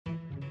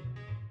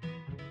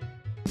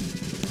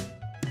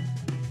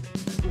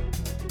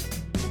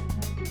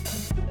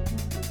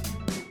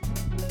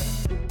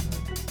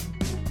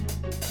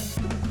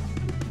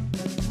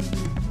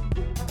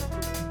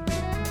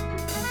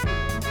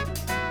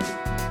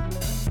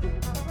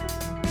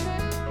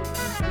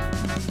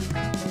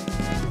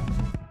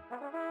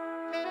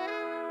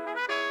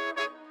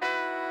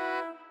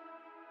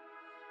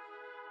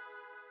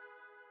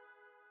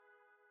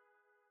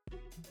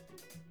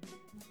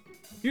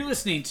You're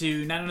listening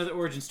to Not Another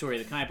Origin Story,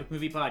 the comic book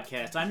movie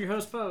podcast. I'm your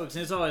host, Pogues,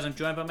 and as always, I'm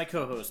joined by my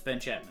co-host, Ben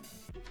Chapman.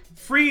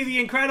 Free the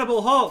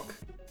Incredible Hulk!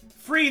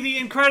 Free the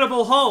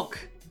Incredible Hulk!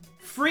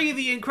 Free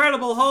the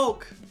Incredible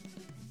Hulk!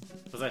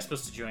 Was I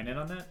supposed to join in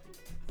on that?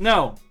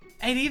 No.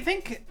 Hey, do you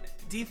think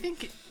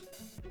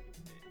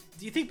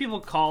people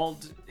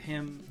called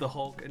him the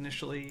Hulk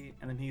initially,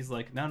 and then he's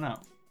like, no,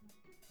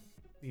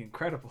 the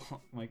Incredible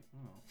Hulk? I'm like,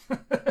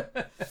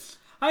 oh.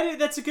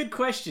 That's a good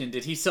question.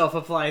 Did he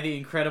self-apply the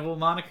Incredible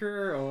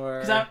moniker,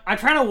 or? Because I'm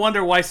trying to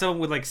wonder why someone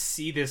would like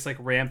see this like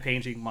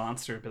rampaging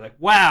monster and be like,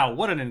 "Wow,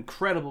 what an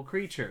incredible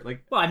creature!"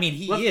 Like, well, I mean,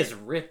 he is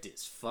ripped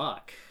as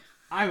fuck.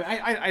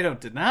 I don't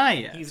deny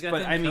it. He's got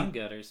them cum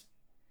gutters.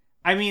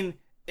 I mean,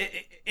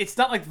 it's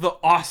not like the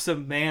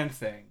awesome man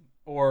thing,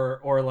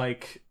 or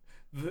like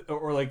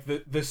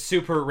the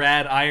super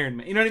rad Iron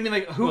Man. You know what I mean?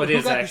 Like, who? It who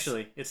is got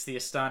actually. This? It's the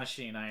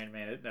astonishing Iron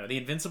Man. No, the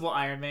Invincible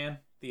Iron Man,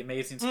 the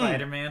Amazing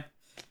Spider-Man.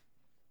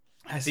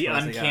 The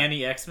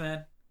Uncanny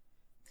X-Men.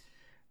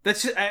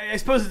 That's just, I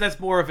suppose that's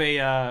more of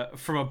a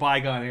from a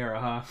bygone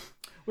era, huh?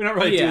 We don't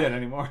really do that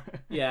anymore.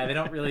 Yeah, they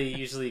don't really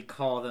usually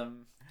call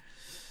them.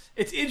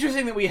 It's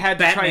interesting that we had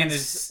to Batman try and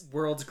is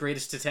world's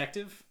greatest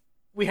detective.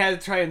 We had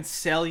to try and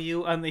sell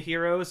you on the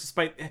heroes,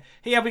 despite hey,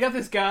 yeah, we got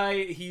this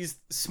guy. He's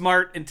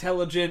smart,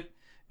 intelligent,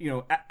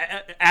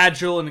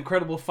 agile, and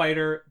incredible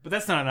fighter. But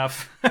that's not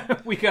enough.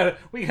 we gotta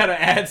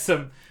add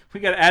some. We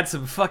gotta add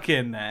some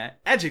fucking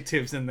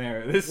adjectives in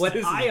there. This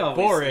is always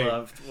boring.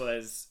 Loved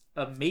was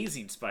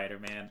Amazing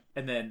Spider-Man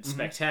and then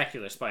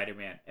Spectacular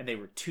Spider-Man, and they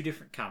were two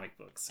different comic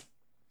books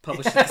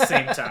published at the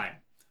same time.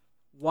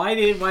 Why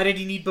did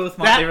he need both?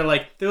 They were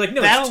like, no,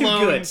 it's too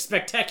good.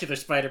 Spectacular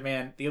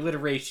Spider-Man, the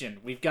alliteration,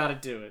 we've got to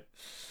do it.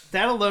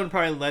 That alone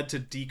probably led to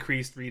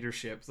decreased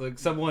readership. Like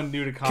someone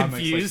new to comics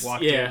confused,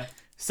 walked in,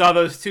 saw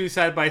those two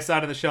side by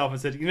side on the shelf and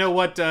said, "You know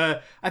what?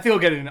 I think I'll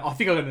get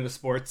into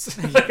sports.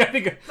 I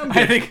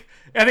think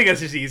that's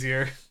just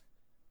easier."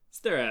 Is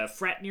there a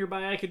frat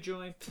nearby I could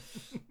join?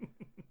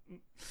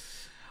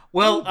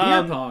 Well,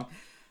 beer pong.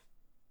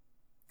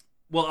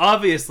 Well,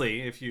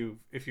 obviously, if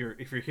you're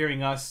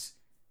hearing us,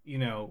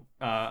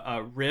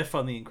 riff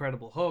on the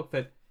Incredible Hulk,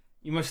 that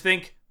you must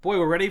think, boy,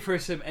 we're ready for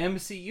some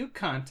MCU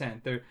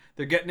content.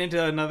 They're getting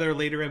into another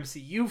later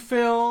MCU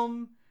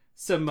film.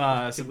 Some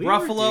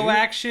Ruffalo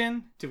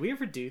action. Did we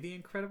ever do the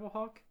Incredible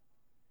Hulk?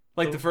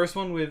 Like the first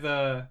one with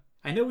I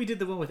know we did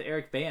the one with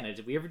Eric Bana.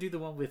 Did we ever do the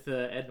one with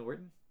Ed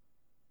Norton?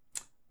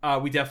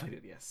 We definitely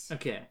did, yes.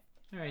 Okay.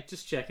 All right,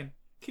 just checking.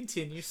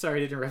 Continue. Sorry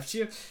to interrupt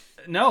you.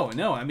 No.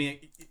 I mean,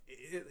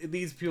 it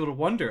leads people to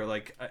wonder,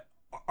 like,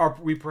 are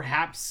we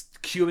perhaps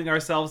queuing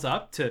ourselves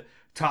up to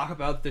talk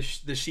about the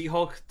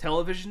She-Hulk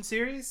television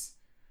series?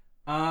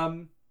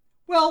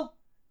 Well,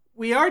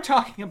 we are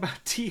talking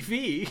about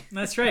TV.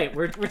 That's right.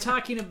 We're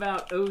talking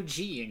about OG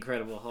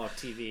Incredible Hulk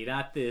TV,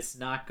 not this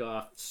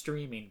knockoff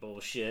streaming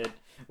bullshit.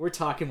 We're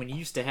talking when you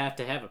used to have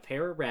a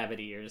pair of rabbit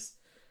ears.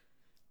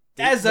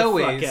 As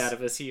always, fuck out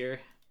of us here.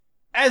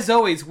 As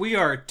always, we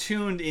are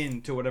tuned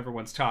in to what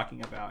everyone's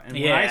talking about. And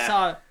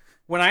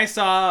when I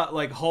saw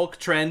like Hulk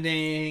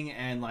trending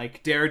and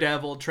like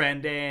Daredevil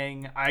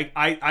trending,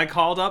 I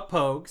called up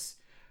Pogues.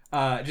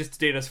 Just to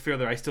date us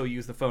further, I still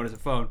use the phone as a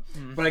phone.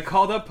 But I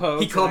called up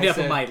Pogues. He called me up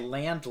on my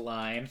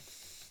landline.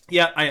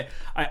 Yeah,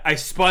 I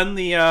spun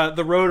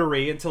the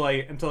rotary until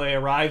I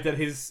arrived at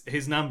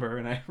his number,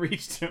 and I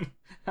reached him.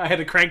 I had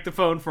to crank the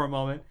phone for a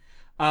moment.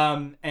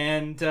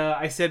 And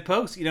I said,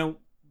 Pogues,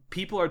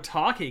 people are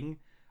talking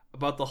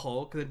about the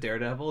Hulk and the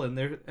Daredevil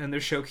and their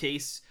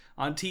showcase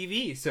on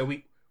TV. So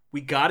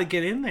we got to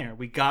get in there.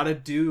 We got to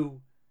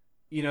do,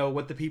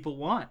 what the people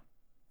want.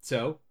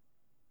 So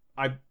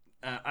I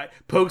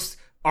Pogues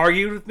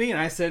argued with me, and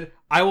I said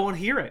I won't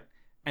hear it.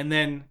 And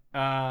then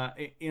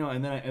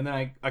and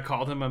then I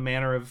called him a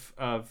manner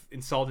of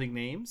insulting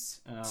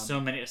names.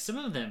 Some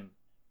of them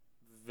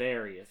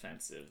very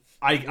offensive.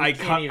 I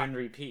can't even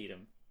repeat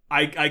them.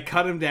 I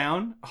cut him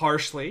down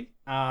harshly,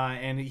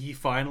 and he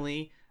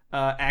finally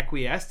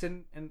acquiesced,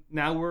 and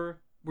now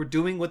we're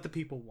doing what the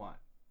people want.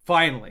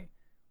 Finally,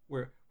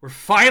 we're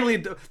finally.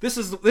 This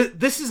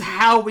is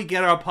how we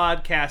get our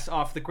podcast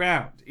off the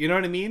ground. You know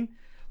what I mean?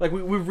 Like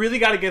we really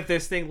got to get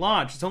this thing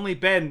launched. It's only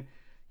been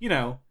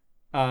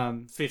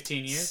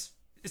 15 years.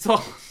 It's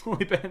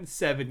only been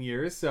 7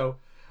 years. So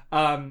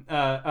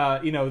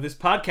this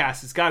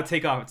podcast has got to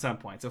take off at some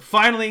point. So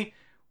finally,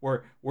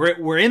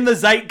 we're in the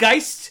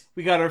zeitgeist.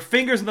 We got our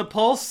fingers in the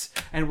pulse,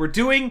 and we're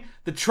doing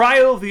the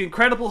trial of the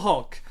Incredible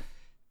Hulk.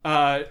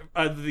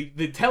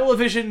 The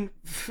television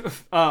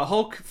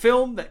Hulk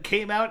film that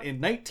came out in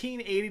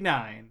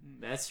 1989.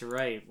 That's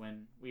right.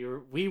 When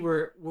we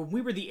were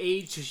the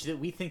age that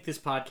we think this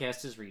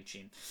podcast is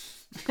reaching.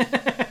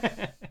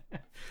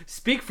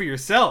 Speak for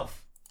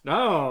yourself.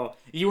 No,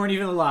 you weren't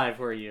even alive,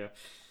 were you?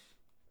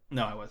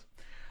 No, I was.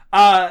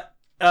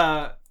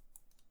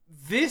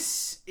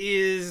 This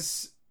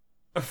is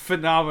a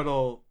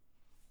phenomenal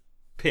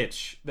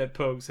pitch that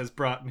Pogues has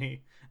brought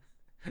me.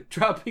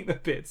 Dropping the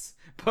bits.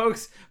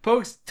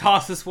 Pogues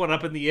tossed this one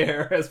up in the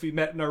air as we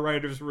met in our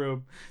writer's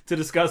room to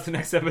discuss the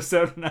next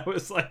episode, and I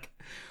was like,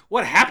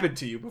 what happened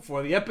to you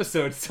before the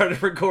episode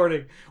started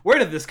recording? Where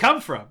did this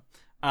come from?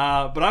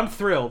 But I'm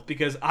thrilled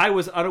because I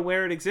was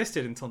unaware it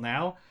existed until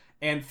now,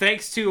 and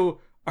thanks to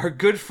our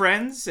good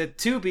friends at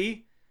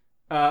Tubi,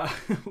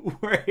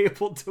 we're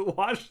able to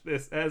watch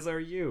this, as are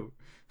you.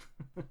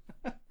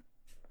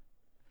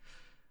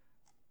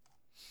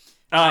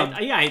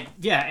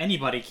 Yeah,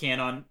 anybody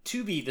can on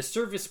Tubi, the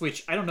service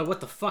which I don't know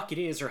what the fuck it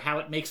is or how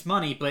it makes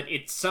money, but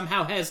it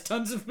somehow has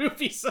tons of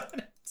movies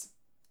on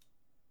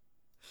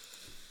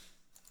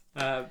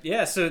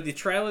it. So the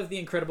Trial of the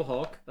Incredible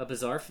Hulk, a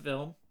bizarre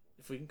film,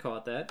 if we can call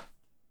it that.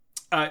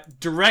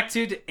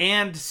 Directed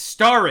and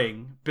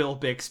starring Bill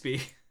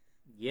Bixby.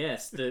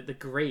 Yes,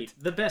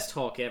 the best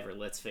Hulk ever,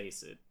 let's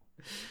face it.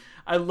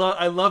 I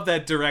love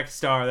that direct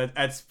star.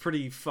 That's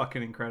pretty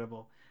fucking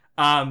incredible.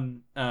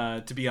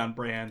 To be on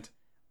brand.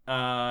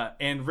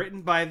 And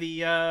written by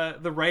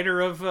the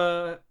writer of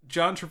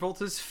John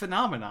Travolta's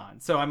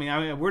Phenomenon. So I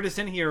mean, we're just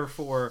in here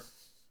for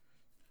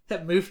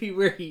that movie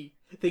where he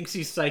thinks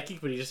he's psychic,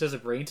 but he just has a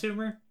brain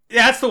tumor.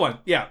 Yeah, that's the one.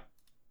 Yeah.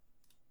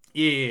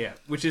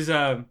 Which is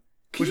Can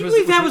you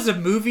believe that was a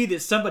movie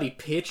that somebody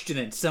pitched and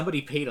then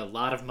somebody paid a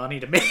lot of money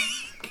to make?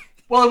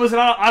 Well, it was an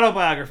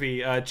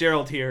autobiography.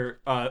 Gerald here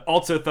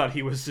also thought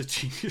he was a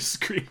genius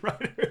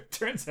screenwriter.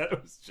 Turns out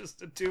it was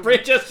just a tumor.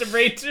 Just a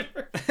brain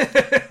tumor.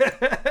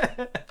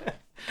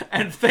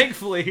 And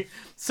thankfully,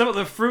 some of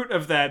the fruit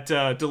of that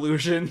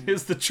delusion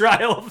is the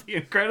Trial of the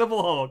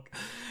Incredible Hulk.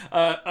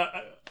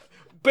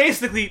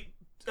 Basically,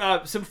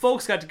 some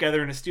folks got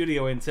together in a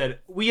studio and said,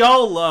 we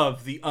all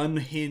love the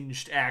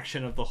unhinged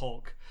action of the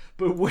Hulk.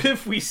 But what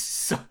if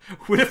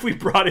we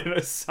brought in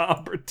a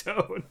somber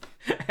tone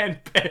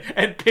and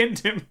pinned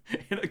him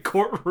in a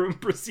courtroom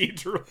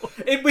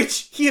procedural in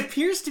which he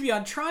appears to be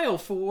on trial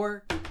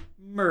for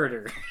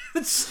murder?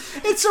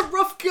 It's a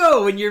rough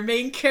go when your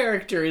main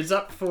character is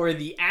up for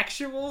the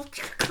actual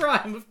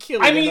crime of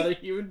killing another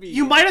human being.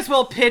 You might as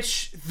well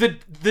pitch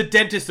the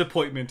dentist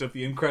appointment of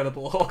the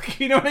Incredible Hulk.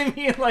 You know what I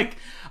mean? Like,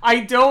 I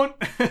don't.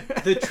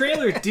 The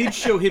trailer did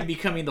show him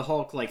becoming the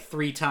Hulk like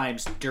 3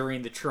 times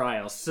during the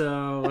trial.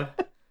 So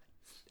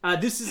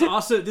this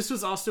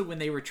was also when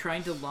they were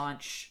trying to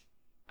launch.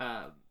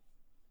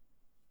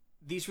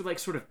 These were like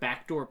sort of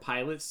backdoor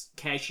pilots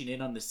cashing in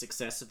on the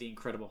success of the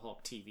Incredible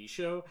Hulk TV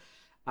show.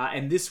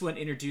 And this one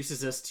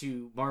introduces us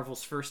to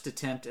Marvel's first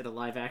attempt at a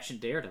live-action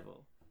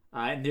Daredevil.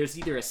 And there's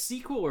either a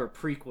sequel or a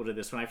prequel to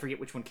this one. I forget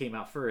which one came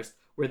out first,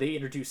 where they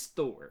introduced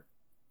Thor.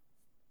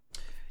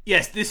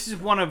 Yes, this is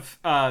one of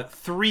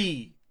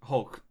 3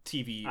 Hulk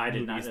TV I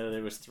did movies. not know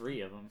there was 3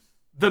 of them.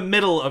 The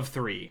middle of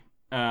 3.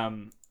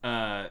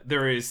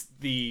 There is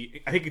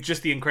I think it's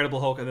just the Incredible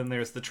Hulk, and then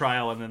there's the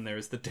trial, and then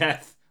there's the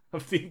death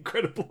of the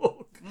Incredible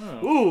Hulk.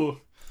 Oh. Ooh.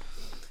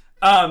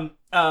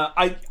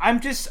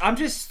 I'm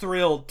just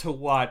thrilled to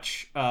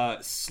watch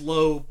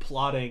slow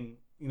plotting,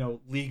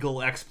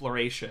 legal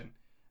exploration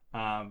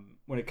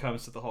when it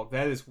comes to the Hulk.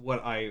 That is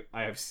what I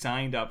have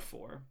signed up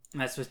for.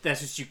 That's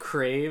what you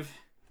crave.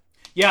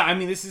 Yeah, I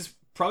mean, this is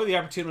probably the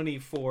opportunity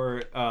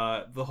for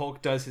the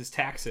Hulk does his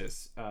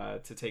taxes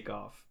to take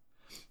off.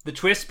 The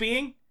twist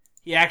being,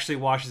 he actually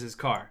washes his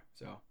car,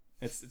 so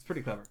it's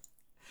pretty clever.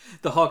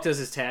 The Hulk does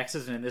his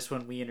taxes, and in this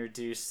one we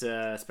introduce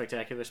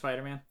Spectacular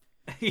Spider-Man.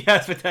 Yeah,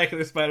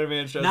 Spectacular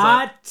Spider-Man shows up.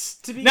 Not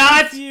to be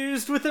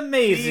confused with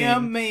Amazing. The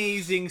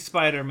Amazing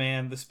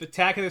Spider-Man. The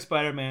Spectacular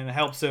Spider-Man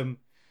helps him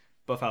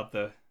buff out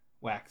the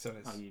wax on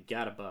his... Oh, you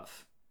gotta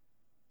buff.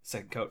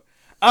 Second coat.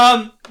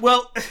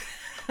 Well,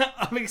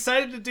 I'm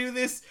excited to do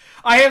this.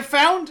 I have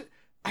found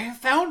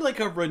like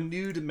a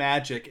renewed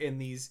magic in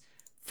these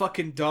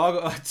fucking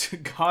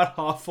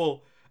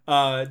god-awful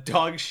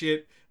dog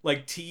shit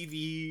like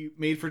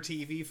made for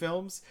TV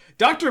films.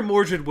 Dr.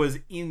 Mordred was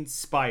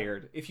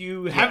inspired. If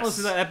you haven't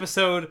listened to that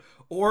episode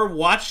or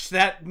watched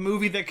that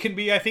movie that can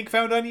be, I think,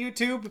 found on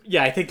YouTube.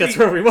 Yeah, I think that's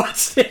where we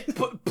watched it.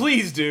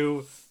 Please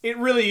do. It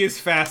really is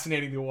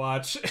fascinating to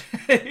watch.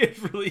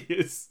 It really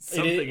is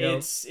something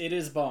else. It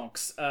is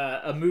bonks.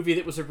 A movie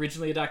that was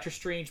originally a Doctor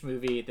Strange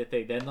movie that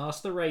they then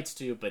lost the rights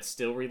to, but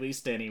still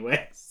released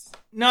anyways.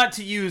 Not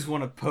to use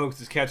one of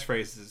Pogues'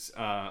 catchphrases,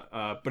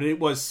 but it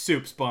was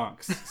Soup's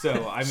Bonks.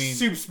 So, I mean...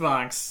 Soup's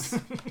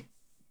Bonks.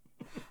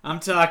 I'm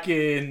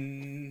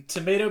talking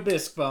tomato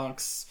bisque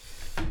bonks.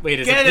 Wait,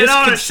 is Get it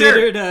on a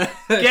shirt.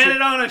 Get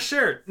it on a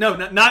shirt. No,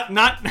 not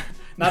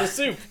a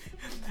soup.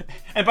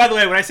 And by the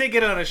way, when I say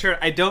get it on a shirt,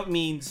 I don't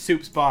mean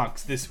Soup's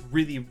Bonks, this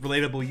really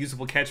relatable,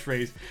 usable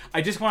catchphrase.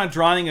 I just want a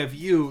drawing of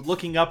you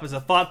looking up as a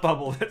thought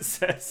bubble that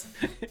says,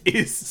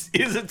 is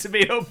a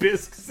tomato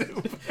bisque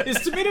soup?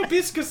 Is tomato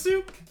bisque a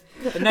soup?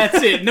 And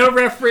that's it. No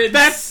reference.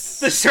 That's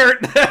the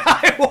shirt that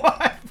I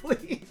want,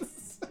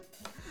 please.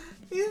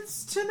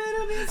 It's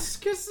tomato means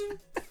kissing.